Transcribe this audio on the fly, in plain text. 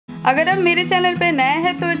अगर आप मेरे चैनल पे नए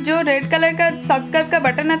हैं तो जो रेड कलर का सब्सक्राइब का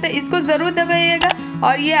बटन आता है इसको ज़रूर दबाइएगा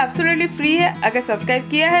और ये एब्सोल्युटली फ्री है। अगर सब्सक्राइब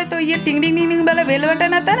किया है तो ये टिंग टिंग टिंग वाला बेल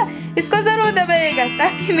बटन आता है ना, इसको ज़रूर दबाइएगा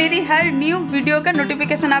ताकि मेरी हर न्यू वीडियो का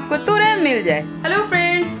नोटिफिकेशन आपको तुरंत मिल जाए। Hello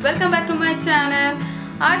friends, welcome back to my channel.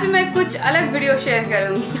 आज मैं कुछ अलग वीडियो शेयर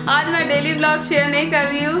करूँगी। आज मैं डेली व्लॉग शेयर नहीं कर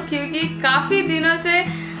रही हूँ क्योंकि काफ़ी दिनों से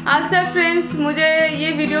आप सब फ्रेंड्स मुझे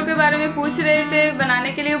ये वीडियो के बारे में पूछ रहे थे,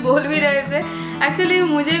 बनाने के लिए बोल भी रहे थे। एक्चुअली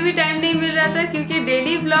मुझे भी टाइम नहीं मिल रहा था क्योंकि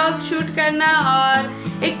डेली व्लॉग शूट करना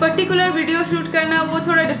और एक पर्टिकुलर वीडियो शूट करना वो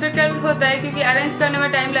थोड़ा डिफ़िकल्ट होता है क्योंकि अरेंज करने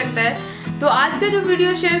में टाइम लगता है। तो आज का जो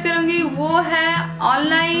वीडियो शेयर करूँगी वो है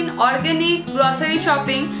ऑनलाइन ऑर्गेनिक ग्रोसरी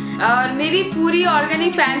शॉपिंग और मेरी पूरी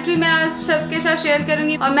ऑर्गेनिक पैंट्री मैं आज सबके साथ शेयर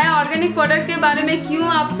करूँगी। और मैं ऑर्गेनिक प्रोडक्ट के बारे में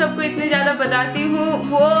क्यों आप सबको इतनी ज़्यादा बताती हूँ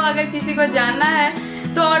वो अगर किसी को जानना है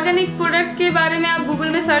तो ऑर्गेनिक प्रोडक्ट के बारे में आप गूगल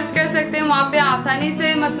में सर्च कर सकते हैं। वहाँ पे आसानी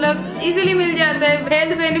से मतलब इजीली मिल जाता है।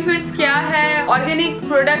 हेल्थ बेनिफिट्स क्या है, ऑर्गेनिक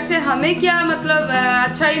प्रोडक्ट से हमें क्या मतलब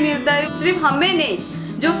अच्छा ही मिलता है, सिर्फ हमें नहीं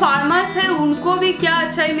जो फार्मर्स है उनको भी क्या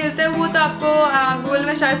अच्छा ही मिलता है वो तो आपको गूगल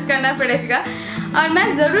में सर्च करना पड़ेगा। और मैं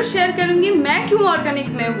ज़रूर शेयर करूँगी मैं क्यों ऑर्गेनिक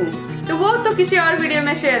में हूँ, तो वो तो किसी और वीडियो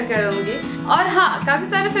में शेयर करूँगी। और हाँ, काफ़ी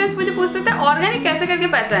सारे फ्रेंड्स मुझे पूछते थे ऑर्गेनिक कैसे करके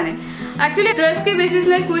पहचाने। एक्चुअली ट्रस्ट के बेसिस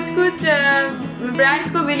में कुछ ब्रांड्स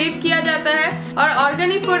को बिलीव किया जाता है और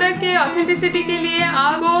ऑर्गेनिक प्रोडक्ट के ऑथेंटिसिटी के लिए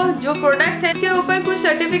आपको जो प्रोडक्ट है उसके ऊपर कुछ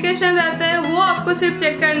सर्टिफिकेशन रहता है, वो आपको सिर्फ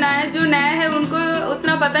चेक करना है। जो नया है उनको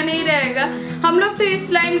उतना पता नहीं रहेगा। हम लोग तो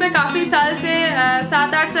इस लाइन पे काफ़ी साल से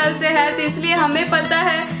 7-8 साल से है, तो इसलिए हमें पता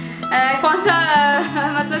है कौन सा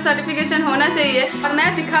मतलब सर्टिफिकेशन होना चाहिए। और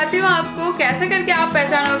मैं दिखाती हूँ आपको कैसे करके आप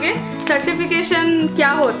पहचानोगे सर्टिफिकेशन क्या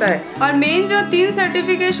होता है। और मेन जो 3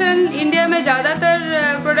 सर्टिफिकेशन इंडिया में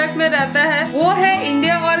ज़्यादातर प्रोडक्ट में रहता है वो है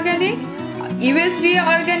India organic, USD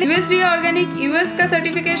organic US का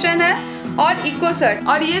सर्टिफिकेशन है और इकोसर्ट।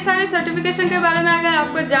 और ये सारे सर्टिफिकेशन के बारे में अगर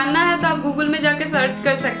आपको जानना है तो आप गूगल में जाके सर्च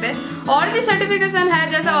कर सकते हैं। और भी सर्टिफिकेशन है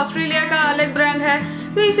जैसे ऑस्ट्रेलिया का अलग ब्रांड है,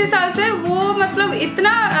 तो इस हिसाब से वो मतलब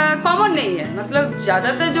इतना कॉमन नहीं है, मतलब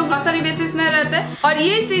ज़्यादातर जो ग्रोसरी बेसिस में रहते हैं और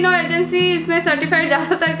ये तीनों एजेंसी इसमें सर्टिफाइड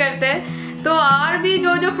ज़्यादातर करते हैं। तो और भी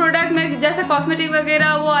जो प्रोडक्ट में जैसे कॉस्मेटिक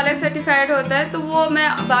वगैरह वो अलग सर्टिफाइड होता है, तो वो मैं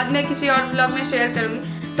बाद में किसी और ब्लॉग में शेयर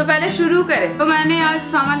करूँगी। तो पहले शुरू करें। तो मैंने आज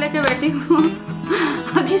सामान लेके बैठी हूँ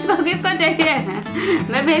किसको चाहिए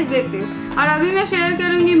मैं भेज देती हूँ। और अभी मैं शेयर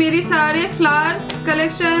करूँगी मेरी सारे फ्लावर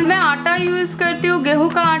कलेक्शन। मैं आटा यूज़ करती हूँ, गेहूँ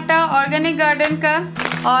का आटा ऑर्गेनिक गार्डन का,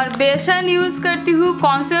 और बेसन यूज़ करती हूँ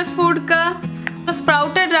कॉन्शियस फूड का, तो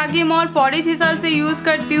स्प्राउटेड रागी मॉल्ट पॉलिश हिसाब से यूज़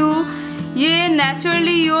करती हूँ। ये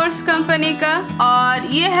नेचुरली योर्स कंपनी का,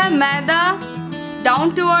 और ये है मैदा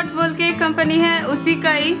डाउन टू अर्थ बोल के कंपनी है उसी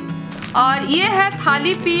का ही। और ये है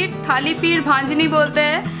थाली पीठ भांजनी बोलते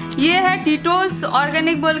हैं, ये है टीटोस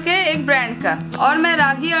ऑर्गेनिक बोल के एक ब्रांड का। और मैं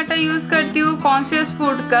रागी आटा यूज़ करती हूँ कॉन्शियस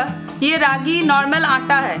फूड का, ये रागी नॉर्मल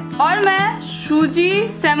आटा है। और मैं सूजी,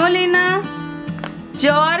 सेमोलिना,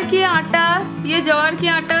 ज्वार की आटा, ये ज्वार की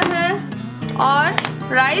आटा है,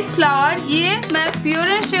 और राइस फ्लावर ये मैं प्योर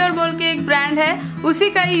एंड श्योर बोल के एक ब्रांड है उसी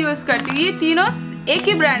का ही यूज़ करती हूँ। ये तीनों एक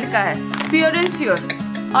ही ब्रांड का है, प्योर एंड श्योर।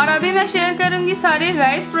 और अभी मैं शेयर करूँगी सारे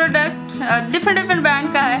राइस प्रोडक्ट डिफरेंट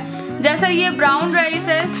ब्रांड का है। जैसा ये ब्राउन राइस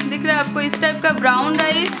है, दिख रहा है आपको इस टाइप का ब्राउन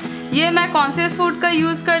राइस, ये मैं कॉन्शियस फूड का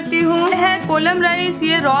यूज़ करती हूँ। ये है कोलम राइस,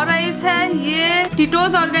 ये रॉ राइस है, ये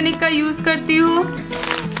टीटोस ऑर्गेनिक का यूज़ करती हूँ।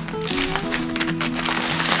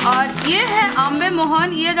 और ये है अम्बे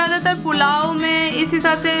मोहन, ये ज़्यादातर पुलाव में इस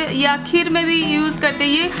हिसाब से या खीर में भी यूज़ करते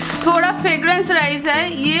हैं। ये थोड़ा फ्रेग्रेंस राइस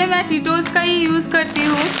है, ये मैं टीटोस का ही यूज़ करती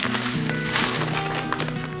हूँ।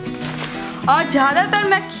 और ज़्यादातर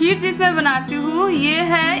मैं खीर जिसमें बनाती हूँ ये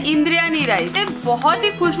है इंद्रियानी राइस। ये बहुत ही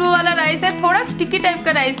खुशबू वाला राइस है, थोड़ा स्टिकी टाइप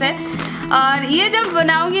का राइस है। और ये जब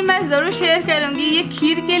बनाऊंगी मैं ज़रूर शेयर करूंगी। ये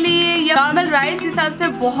खीर के लिए या नॉर्मल राइस हिसाब से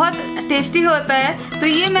बहुत टेस्टी होता है। तो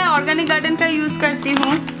ये मैं ऑर्गेनिक गार्डन का यूज़ करती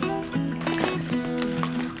हूँ।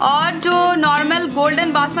 और जो नॉर्मल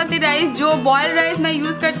गोल्डन बासमती राइस जो बॉयल राइस मैं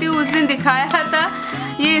यूज़ करती हूँ उस दिन दिखाया था,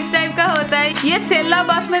 ये इस टाइप का होता है। ये सेल्ला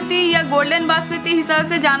बासमती या गोल्डन बासमती हिसाब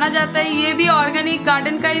से जाना जाता है, ये भी ऑर्गेनिक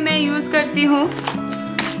गार्डन का ही मैं यूज़ करती हूँ।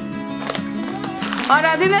 और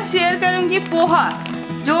अभी मैं शेयर करूँगी पोहा,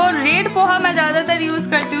 जो रेड पोहा मैं ज़्यादातर यूज़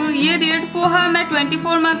करती हूँ। ये रेड पोहा मैं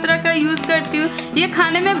 24 मात्रा का यूज़ करती हूँ। ये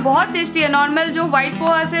खाने में बहुत टेस्टी है, नॉर्मल जो वाइट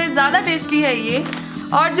पोहा से ज़्यादा टेस्टी है ये।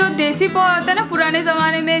 और जो देसी पोहा होता है ना, पुराने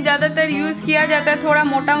ज़माने में ज़्यादातर यूज़ किया जाता है, थोड़ा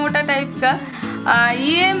मोटा टाइप का,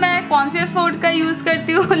 ये मैं कॉन्शियस फूड का यूज़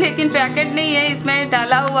करती हूँ, लेकिन पैकेट नहीं है, इसमें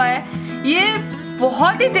डाला हुआ है। ये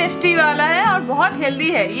बहुत ही टेस्टी वाला है और बहुत हेल्दी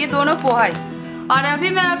है ये दोनों पोहा। और अभी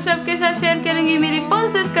मैं आप सबके साथ शेयर करूंगी मेरी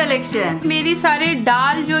पल्सेस कलेक्शन। मेरी सारी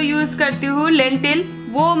दाल जो यूज़ करती हूँ लेंटिल,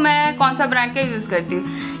 वो मैं कौन सा ब्रांड का यूज़ करती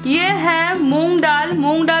हूँ। ये है मूंग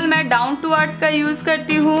दाल मैं डाउन टू अर्थ का यूज़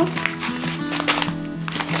करती हूँ।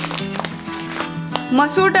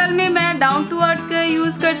 मसूर दाल में मैं डाउन टू अर्थ का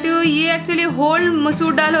यूज़ करती हूँ। ये एक्चुअली होल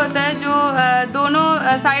मसूर दाल होता है जो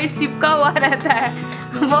दोनों साइड चिपका हुआ रहता है,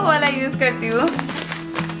 वो वाला यूज़ करती हूँ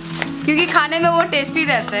क्योंकि खाने में वो टेस्टी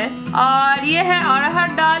रहता है। और ये है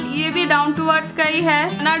अरहर दाल, ये भी डाउन टू अर्थ का ही है।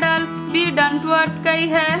 चना दाल भी डाउन टू अर्थ का ही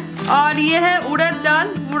है। और ये है उड़द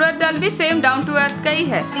दाल भी सेम डाउन टू अर्थ का ही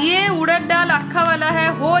है। ये उड़द दाल अक्खा वाला है,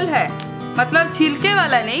 होल है, मतलब छिलके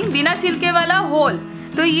वाला नहीं, बिना छिलके वाला होल।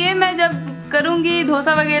 तो ये मैं जब करूँगी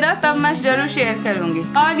डोसा वगैरह तब मैं ज़रूर शेयर करूँगी।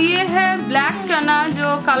 और ये है ब्लैक चना,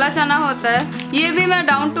 जो काला चना होता है, ये भी मैं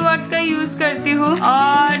डाउन टू अर्थ का यूज़ करती हूँ।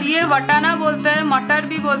 और ये वटाना बोलते हैं, मटर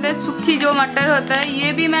भी बोलते हैं, सूखी जो मटर होता है,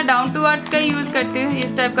 ये भी मैं डाउन टू अर्थ का यूज़ करती हूँ।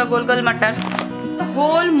 इस टाइप का गोल गोल मटर।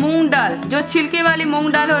 होल मूंग दाल, जो छिलके वाली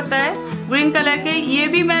मूंग दाल होता है ग्रीन कलर के, ये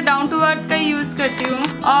भी मैं डाउन टू अर्थ का यूज़ करती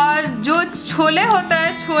हूँ। और जो छोले होता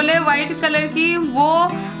है, छोले वाइट कलर की,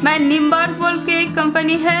 वो मैं निम्बार बोल के एक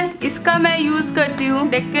कंपनी है, इसका मैं यूज़ करती हूँ,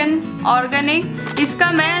 डेक्कन ऑर्गेनिक। इसका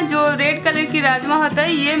मैं जो रेड कलर की राजमा होता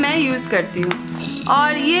है, ये मैं यूज़ करती हूँ।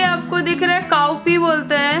 और ये आपको दिख रहा है काउपी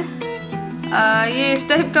बोलते हैं, ये इस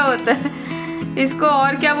टाइप का होता है, इसको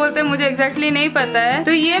और क्या बोलते हैं मुझे एग्जैक्टली नहीं पता है।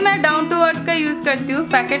 तो ये मैं डाउन टू अर्थ का यूज़ करती हूँ,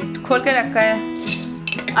 पैकेट खोल के रखा है।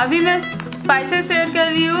 अभी मैं स्पाइसेस शेयर कर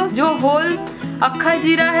रही हूँ। जो होल अक्खा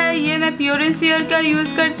जीरा है, ये मैं प्योर एंड श्योर का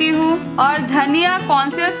यूज़ करती हूँ। और धनिया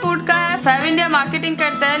कॉन्शियस फूड का है, फैब इंडिया मार्केटिंग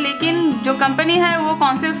करता है, लेकिन जो कंपनी है वो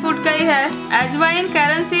कॉन्शियस फूड का ही है। अजवाइन,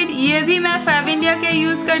 कैरम सीड, ये भी मैं फैब इंडिया के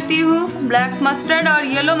यूज़ करती हूँ। ब्लैक मस्टर्ड और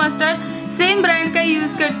येलो मस्टर्ड सेम ब्रांड का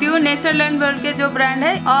यूज़ करती हूँ, नेचरलैंड बोल के जो ब्रांड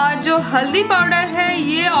है। और जो हल्दी पाउडर है,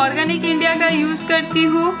 ये ऑर्गेनिक इंडिया का यूज़ करती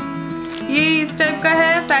हूँ। ये इस टाइप का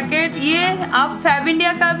है पैकेट। ये आप फैब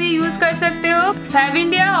इंडिया का भी यूज़ कर सकते हो, फैब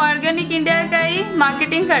इंडिया ऑर्गेनिक इंडिया का ही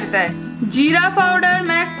मार्केटिंग करता है। जीरा पाउडर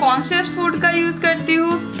मैं कॉन्शियस फूड का यूज़ करती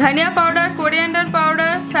हूँ। धनिया powder, coriander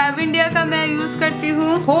powder fab India का मैं यूज़ करती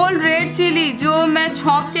हूँ। होल रेड चिली जो मैं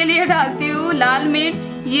छौंक के लिए डालती हूँ, लाल मिर्च,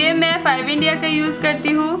 ये मैं फैब इंडिया का यूज़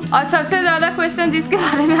करती हूँ। और सबसे ज़्यादा क्वेश्चन जिसके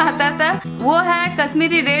बारे में आता था वो है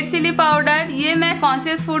कश्मीरी रेड चिली पाउडर, ये मैं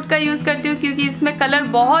कॉन्शियस फूड का यूज़ करती हूँ क्योंकि इसमें कलर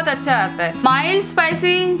बहुत अच्छा आता है। माइल्ड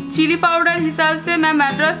स्पाइसी चिली पाउडर हिसाब से मैं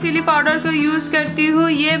मैड्रास चिली पाउडर को यूज़ करती हूँ,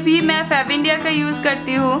 ये भी मैं फैब इंडिया का यूज़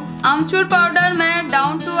करती हूँ। आमचूर पाउडर मैं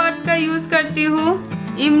डाउन टू अर्थ का यूज़ करती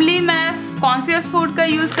हूँ। इमली मैं कॉन्शियस फूड का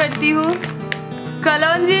यूज़ करती हूँ।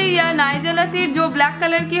 कलौंजी या नाइजेला सीड जो ब्लैक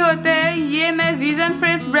कलर की होते हैं, ये मैं विजन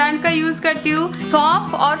फ्रेश ब्रांड का यूज़ करती हूँ।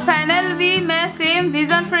 सौंफ और फेनल भी मैं सेम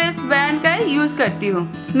विजन फ्रेश ब्रांड का यूज़ करती हूँ।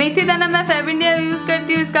 मेथी दाना मैं फैब इंडिया यूज़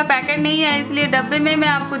करती हूँ, इसका पैकेट नहीं है इसलिए डब्बे में मैं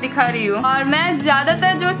आपको दिखा रही हूँ। और मैं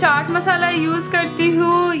ज़्यादातर जो चाट मसाला यूज़ करती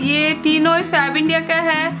हूँ, ये तीनों ही फैब इंडिया का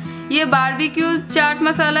है। ये बारबेक्यू चाट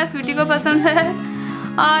मसाला स्वीटी को पसंद है।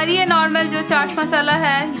 और ये नॉर्मल जो चाट मसाला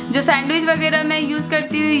है जो सैंडविच वगैरह में यूज़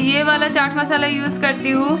करती हूँ, ये वाला चाट मसाला यूज़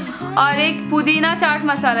करती हूँ। और एक पुदीना चाट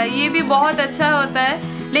मसाला, ये भी बहुत अच्छा होता है,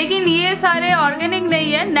 लेकिन ये सारे ऑर्गेनिक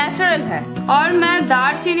नहीं है, नेचुरल है। और मैं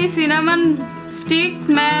दालचीनी, सिनेमन स्टिक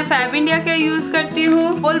मैं फैब इंडिया का यूज़ करती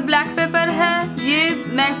हूँ। होल ब्लैक पेपर है, ये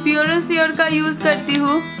मैं प्योर एंड श्योर का यूज़ करती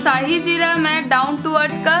हूँ। शाही जीरा मैं डाउन टू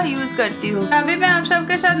अर्थ का यूज़ करती हूँ। अभी मैं आप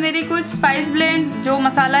सबके साथ मेरी कुछ स्पाइस ब्लेंड जो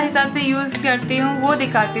मसाला हिसाब से यूज़ करती हूँ वो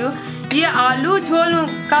दिखाती हूँ। ये आलू झोल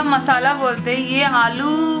का मसाला बोलते हैं, ये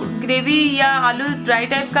आलू ग्रेवी या आलू ड्राई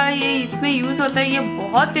टाइप का ये इसमें यूज़ होता है। ये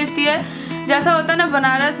बहुत टेस्टी है, जैसा होता है ना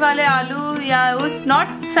बनारस वाले आलू या उस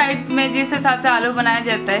नॉर्थ साइड में जिस हिसाब से आलू बनाया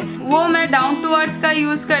जाता है, वो मैं डाउन टू अर्थ का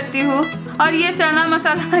यूज़ करती हूँ। और ये चना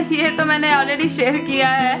मसाला ये तो मैंने ऑलरेडी शेयर किया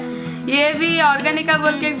है, ये भी ऑर्गेनिका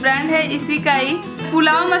बोल के एक ब्रांड है, इसी का ही।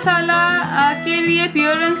 पुलाव मसाला के लिए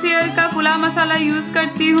प्योर एंड श्योर का पुलाव मसाला यूज़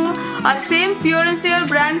करती हूँ। और same pure and sure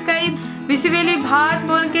brand का ही बिसिबेली भात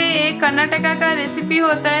बोल के एक कर्नाटका का रेसिपी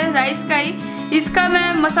होता है, राइस का ही, इसका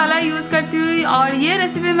मैं मसाला यूज़ करती हूँ। और ये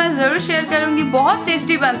रेसिपी मैं ज़रूर शेयर करूँगी, बहुत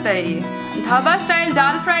टेस्टी बनता है ये। ढाबा स्टाइल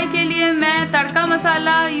दाल फ्राई के लिए मैं तड़का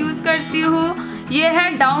मसाला यूज़ करती हूँ, ये है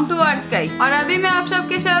डाउन टू अर्थ का ही। और अभी मैं आप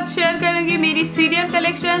सबके साथ शेयर करूँगी मेरी सीरियल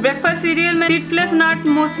कलेक्शन। ब्रेकफास्ट सीरियल में सीड प्लस नट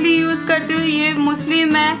मूसली यूज़ करती हूँ। ये मूसली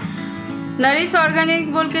मैं नरिश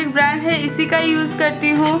ऑर्गेनिक बोल के एक ब्रांड है, इसी का यूज़ करती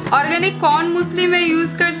हूँ। ऑर्गेनिक कॉर्न मूसली मैं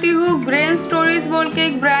यूज़ करती हूँ। ग्रेन स्टोरीज बोल के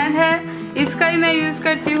एक ब्रांड है, इसका ही मैं यूज़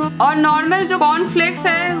करती हूँ। और नॉर्मल जो कॉर्न फ्लेक्स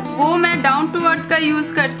है वो मैं डाउन टू अर्थ का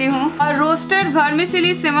यूज़ करती हूँ। और रोस्टेड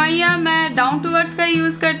वर्मिसेली सेवइयाँ मैं डाउन टू अर्थ का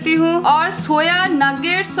यूज़ करती हूँ। और सोया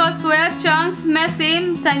नगेट्स और सोया चंक्स मैं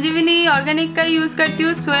सेम संजीवनी ऑर्गेनिक का यूज़ करती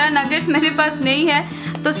हूँ। सोया नगेट्स मेरे पास नहीं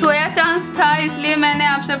है तो सोया चंक्स था, इसलिए मैंने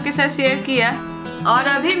आप सबके साथ शेयर किया। और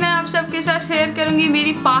अभी मैं आप सबके साथ शेयर करूंगी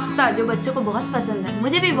मेरी पास्ता, जो बच्चों को बहुत पसंद है,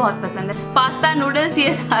 मुझे भी बहुत पसंद है। पास्ता, नूडल्स,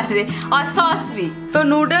 ये सारे, और सॉस भी। तो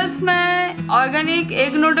नूडल्स में ऑर्गेनिक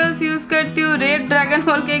एग नूडल्स यूज करती हूँ। रेड ड्रैगन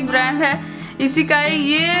बोल के एक ब्रांड है, इसी का है।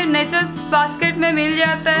 ये नेचर्स बास्केट में मिल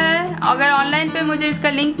जाता है। अगर ऑनलाइन पे मुझे इसका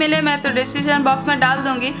लिंक मिले मैं तो डिस्क्रिप्शन बॉक्स में डाल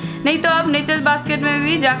दूंगी, नहीं तो आप नेचर्स बास्केट में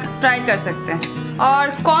भी जाकर ट्राई कर सकते हैं। और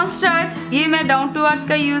कॉर्न स्टार्च, ये मैं डाउन टू अर्थ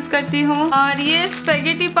का यूज़ करती हूँ। और ये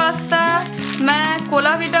स्पेगेटी पास्ता मैं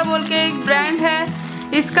कोला वीटा बोल के एक ब्रांड है,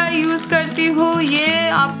 इसका यूज़ करती हूँ। ये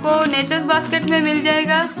आपको नेचर्स बास्केट में मिल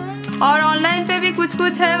जाएगा, और ऑनलाइन पे भी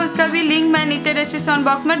कुछ है, उसका भी लिंक मैं नीचे डिस्क्रिप्शन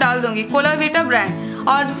बॉक्स में डाल दूंगी। कोला वीटा ब्रांड,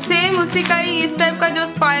 और सेम उसी का ही इस टाइप का जो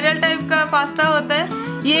स्पाइरल टाइप का पास्ता होता है,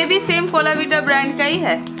 ये भी सेम कोला वीटा ब्रांड का ही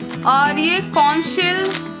है। और ये कॉर्न शेल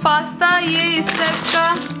पास्ता, ये इस टाइप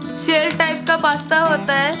का शेल टाइप का पास्ता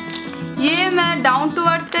होता है, ये मैं डाउन टू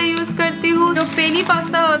अर्थ का यूज़ करती हूँ। जो पेनी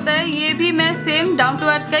पास्ता होता है ये भी मैं सेम डाउन टू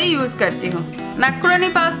अर्थ का ही यूज़ करती हूँ। मैक्रोनी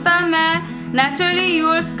पास्ता मैं नेचुरली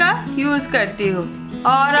यूज का यूज़ करती हूँ।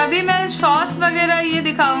 और अभी मैं सॉस वगैरह ये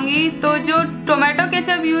दिखाऊंगी। तो जो टोमेटो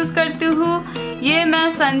केचप यूज़ करती हूँ, ये मैं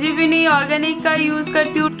संजीवनी ऑर्गेनिक का यूज़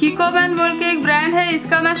करती हूँ। किकोबैन बोल के एक ब्रांड है,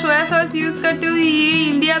 इसका मैं सोया सॉस यूज़ करती हूँ। ये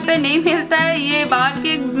इंडिया पे नहीं मिलता है, ये बाहर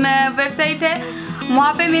की वेबसाइट है,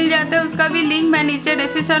 वहाँ पे मिल जाता है। उसका भी लिंक मैं नीचे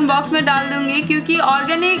डिस्क्रिप्शन बॉक्स में डाल दूंगी, क्योंकि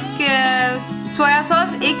ऑर्गेनिक सोया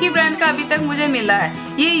सॉस एक ही ब्रांड का अभी तक मुझे मिला है,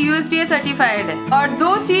 ये USDA सर्टिफाइड है। और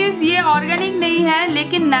दो चीज़, ये ऑर्गेनिक नहीं है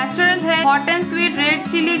लेकिन नेचुरल है। Hot and sweet red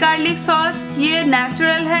chilli garlic sauce, ये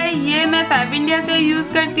नेचुरल है, ये मैं फैब इंडिया का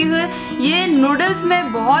यूज़ करती हूँ। ये नूडल्स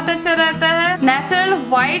में बहुत अच्छा रहता है। नेचुरल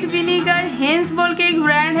वाइट विनीगर हेंस बोल के एक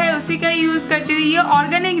ब्रांड है, उसी का यूज़ करती हूँ। ये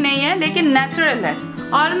ऑर्गेनिक नहीं है लेकिन नेचुरल है।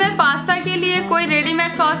 और मैं पास्ता के लिए कोई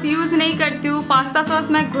रेडीमेड सॉस यूज़ नहीं करती हूँ। पास्ता सॉस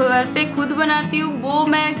मैं घर पे खुद बनाती हूँ, वो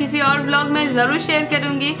मैं किसी और ब्लॉग में ज़रूर शेयर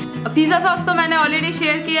करूँगी। पिज़्ज़ा सॉस तो मैंने ऑलरेडी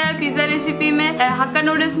शेयर किया है पिज़्ज़ा रेसिपी में, हक्का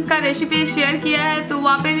नूडल्स का रेसिपी शेयर किया है, तो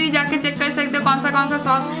वहाँ पे भी जाके चेक कर सकते हो कौन सा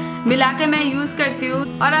सॉस मिला के मैं यूज़ करती हूँ।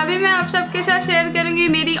 और अभी मैं आप सबके साथ शेयर करूँगी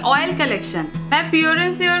मेरी ऑयल कलेक्शन। मैं प्योर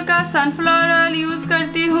एंड श्योर का सनफ्लावर ऑयल यूज़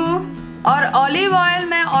करती हूँ। और ऑलिव ऑयल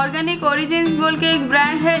मैं ऑर्गेनिक ओरिजिन्स बोल के एक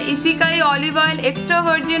ब्रांड है, इसी का ही olive oil, extra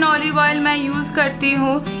virgin olive oil मैं यूज़ करती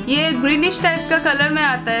हूँ। ये ग्रीनिश टाइप का कलर में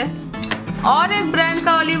आता है। और एक ब्रांड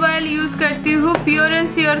का ऑलिव ऑयल यूज़ करती हूँ, प्योर एंड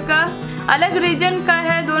श्योर का। अलग रीजन का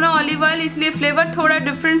है दोनों ऑलिव ऑयल, इसलिए फ्लेवर थोड़ा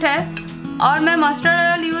डिफरेंट है। और मैं मस्टर्ड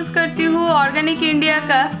ऑयल यूज़ करती हूँ ऑर्गेनिक इंडिया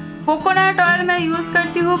का। कोकोनट ऑयल मैं यूज़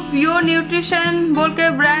करती हूँ, प्योर न्यूट्रिशन बोल के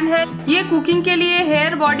ब्रांड है। ये कुकिंग के लिए,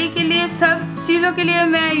 हेयर, बॉडी के लिए, सब चीज़ों के लिए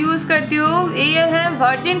मैं यूज़ करती हूँ। ये है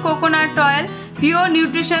virgin coconut oil, pure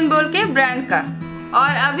nutrition बोल के ब्रांड का।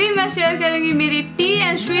 और अभी मैं शेयर करूँगी मेरी टी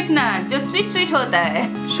एंड स्वीटनर, जो स्वीट होता है।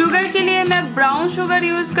 शुगर के लिए मैं ब्राउन शुगर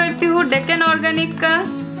यूज़ करती हूँ डेक्कन ऑर्गेनिक का।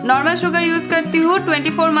 नॉर्मल शुगर यूज़ करती हूँ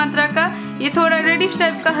 24 मात्रा का, ये थोड़ा रेडिश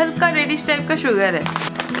टाइप का, हल्का रेडिश टाइप का शुगर है।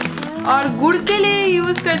 और गुड़ के लिए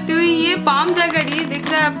यूज़ करती हूँ ये पाम जगरी, दिख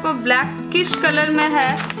रहा है आपको, ब्लैकिश कलर में है।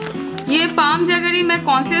 ये पाम जगरी मैं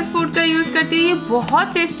कॉन्शियस फूड का यूज़ करती हूँ, ये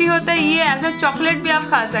बहुत टेस्टी होता है। ये एज अ चॉकलेट भी आप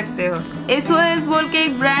खा सकते हो। SOS बोल के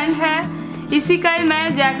एक ब्रांड है, इसी का ही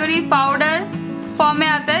मैं जैगरी पाउडर फॉर्म में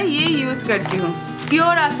आता है, ये यूज़ करती हूँ।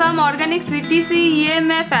 प्योर असम ऑर्गेनिक CTC, ये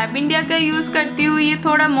मैं फैब इंडिया का यूज़ करती हूँ। ये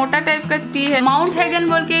थोड़ा मोटा टाइप का टी है। माउंट हैगन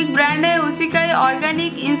बोल के एक ब्रांड है, उसी का ही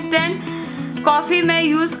ऑर्गेनिक इंस्टेंट कॉफ़ी मैं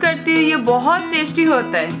यूज़ करती हूँ, ये बहुत टेस्टी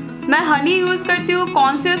होता है। मैं हनी यूज़ करती हूँ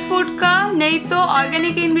कॉन्शियस फूड का, नहीं तो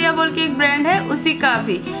ऑर्गेनिक इंडिया बोल के एक ब्रांड है उसी का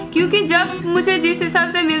भी, क्योंकि जब मुझे जिस हिसाब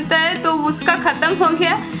से मिलता है तो उसका ख़त्म हो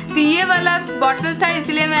गया, तो ये वाला बॉटल था,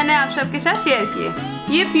 इसलिए मैंने आप सबके साथ शेयर किया।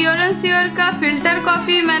 ये प्योर एंड श्योर का फिल्टर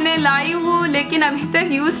कॉफ़ी मैंने लाई हूँ, लेकिन अभी तक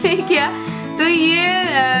यूज़ नहीं किया, तो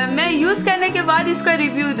ये मैं यूज़ करने के बाद इसका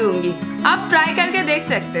रिव्यू दूँगी, आप ट्राई करके देख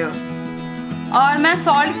सकते हो। और मैं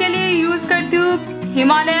सॉल्ट के लिए यूज़ करती हूँ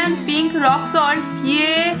हिमालयन पिंक रॉक सॉल्ट,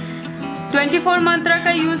 ये 24 मात्रा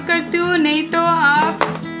का यूज़ करती हूँ, नहीं तो आप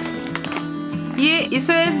ये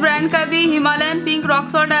SOS ब्रांड का भी हिमालयन पिंक रॉक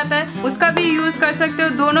सॉल्ट आता है, उसका भी यूज़ कर सकते हो।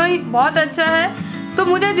 दोनों ही बहुत अच्छा है, तो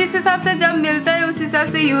मुझे जिस हिसाब से जब मिलता है उस हिसाब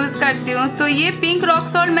से यूज़ करती हूँ। तो ये पिंक रॉक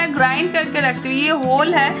सॉल्ट मैं ग्राइंड करके रखती हूँ, ये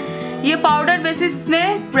होल है, ये पाउडर बेसिस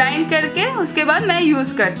में ग्राइंड करके उसके बाद मैं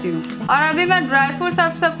यूज़ करती हूँ। और अभी मैं ड्राई फ्रूट्स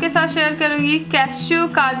आप सबके साथ शेयर करूँगी। कैश्यू,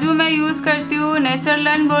 काजू मैं यूज़ करती हूँ,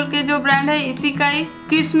 नेचरलैंड बोल के जो ब्रांड है इसी का ही।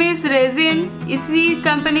 किशमिश, रेजिन, इसी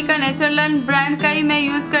कंपनी का नेचरलैंड ब्रांड का ही मैं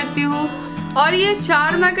यूज़ करती हूँ। और ये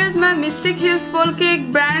 4 मगज मैं मिस्टिक हिल्स बोल के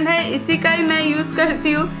एक ब्रांड है, इसी का ही मैं यूज़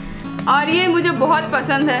करती हूँ। और ये मुझे बहुत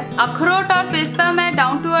पसंद है। अखरोट और पिस्ता मैं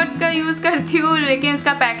डाउन टू अर्थ का यूज़ करती हूँ, लेकिन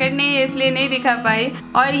उसका पैकेट नहीं है इसलिए नहीं दिखा पाई।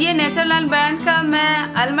 और ये नेचरलैंड ब्रांड का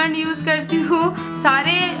मैं आलमंड यूज़ करती हूँ।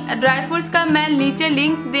 सारे ड्राई फ्रूट्स का मैं नीचे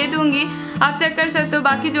लिंक्स दे दूँगी, आप चेक कर सकते हो।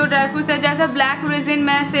 बाकी जो ड्राई फ्रूट्स है जैसा ब्लैक रेजिन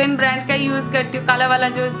मैं सेम ब्रांड का यूज़ करती हूँ, काला वाला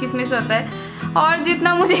जो किशमिश होता है। और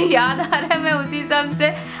जितना मुझे याद आ रहा है मैं उसी हिसाब से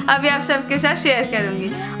अभी आप सबके साथ शेयर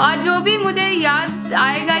करूँगी। और जो भी मुझे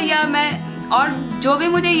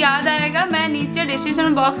याद आएगा मैं नीचे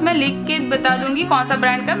डिस्क्रिप्शन बॉक्स में लिख के बता दूंगी कौन सा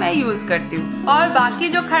ब्रांड का मैं यूज़ करती हूँ। और बाकी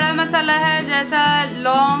जो खड़ा मसाला है जैसा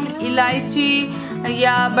लौंग, इलायची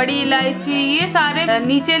या बड़ी इलायची, ये सारे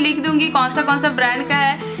नीचे लिख दूंगी कौन सा ब्रांड का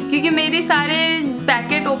है, क्योंकि मेरी सारे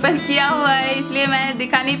पैकेट ओपन किया हुआ है इसलिए मैं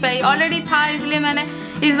दिखा नहीं पाई। ऑलरेडी था इसलिए मैंने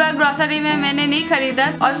इस बार ग्रोसरी में मैंने नहीं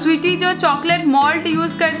खरीदा। और स्वीटी जो चॉकलेट मॉल्ट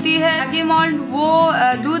यूज़ करती है, रागी मॉल्ट, वो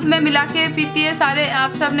दूध में मिला के पीती है। सारे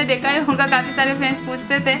आप सब ने देखा ही होगा, काफ़ी सारे फ्रेंड्स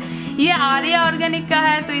पूछते थे। ये आर्या ऑर्गेनिक का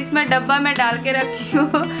है तो इसमें डब्बा में डाल के रखी हूँ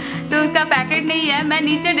तो उसका पैकेट नहीं है, मैं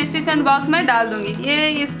नीचे डिस्क्रिप्शन बॉक्स में डाल दूँगी। ये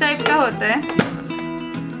इस टाइप का होता है,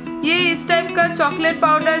 ये इस टाइप का चॉकलेट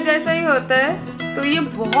पाउडर जैसा ही होता है, तो ये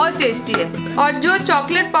बहुत टेस्टी है। और जो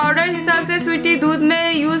चॉकलेट पाउडर हिसाब से स्वीटी दूध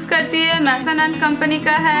में यूज़ करती है, मैसन एंड कंपनी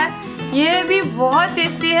का है, ये भी बहुत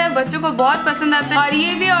टेस्टी है, बच्चों को बहुत पसंद आता है। और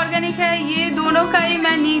ये भी ऑर्गेनिक है। ये दोनों का ही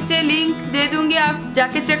मैं नीचे लिंक दे दूंगी, आप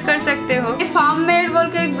जाके चेक कर सकते हो। ये फार्म मेड बोल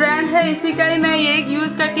के एक ब्रांड है, इसी का ही मैं ये एग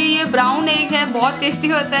यूज़ करती हूँ। ये ब्राउन एग है, बहुत टेस्टी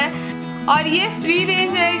होता है। और ये फ्री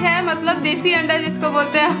रेंज एग है, मतलब देसी अंडा जिसको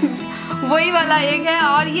बोलते हैं वही वाला एग है,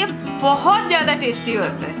 और ये बहुत ज़्यादा टेस्टी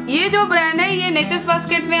होता है। ये जो ब्रांड है ये नेचर्स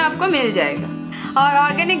बास्केट में आपको मिल जाएगा। और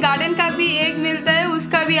ऑर्गेनिक गार्डन का भी एग मिलता है,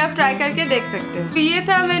 उसका भी आप ट्राई करके देख सकते हो। तो ये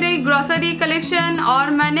था मेरे ग्रोसरी कलेक्शन।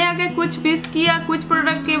 और मैंने अगर कुछ मिस किया, कुछ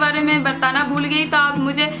प्रोडक्ट के बारे में बताना भूल गई, तो आप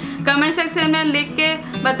मुझे कमेंट सेक्शन में लिख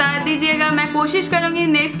के बता दीजिएगा। मैं कोशिश करूँगी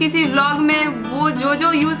नेक्स्ट किसी व्लॉग में वो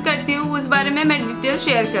जो यूज़ करती हूँ उस बारे में मैं डिटेल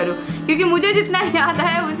शेयर करूँ, क्योंकि मुझे जितना याद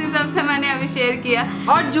आया उस हिसाब से मैंने अभी शेयर किया।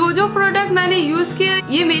 और जो प्रोडक्ट मैंने यूज़ किया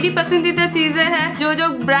ये मेरी पसंदीदा चीज़ें हैं। जो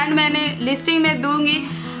ब्रांड मैंने लिस्टिंग में दूंगी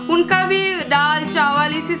उनका भी दाल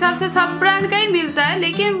चावल इस हिसाब से सब ब्रांड का ही मिलता है,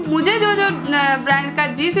 लेकिन मुझे जो ब्रांड का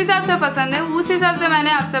जिस हिसाब से पसंद है उस हिसाब से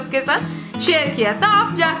मैंने आप सबके साथ शेयर किया। तो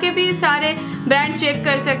आप जाके भी सारे ब्रांड चेक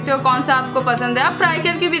कर सकते हो कौन सा आपको पसंद है, आप ट्राई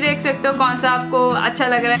करके भी देख सकते हो कौन सा आपको अच्छा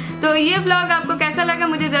लग रहा है। तो ये ब्लॉग आपको कैसा लगा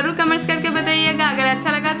मुझे ज़रूर कमेंट्स करके बताइएगा। अगर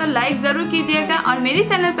अच्छा लगा तो लाइक ज़रूर कीजिएगा, और मेरी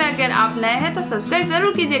चैनल पर अगर आप नए हैं तो सब्सक्राइब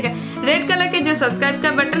ज़रूर कीजिएगा। रेड कलर के जो सब्सक्राइब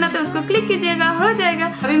का बटन आता है उसको क्लिक कीजिएगा, हो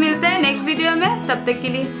जाएगा। अभी मिलते हैं नेक्स्ट वीडियो में, तब तक के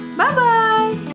लिए बाय बाय।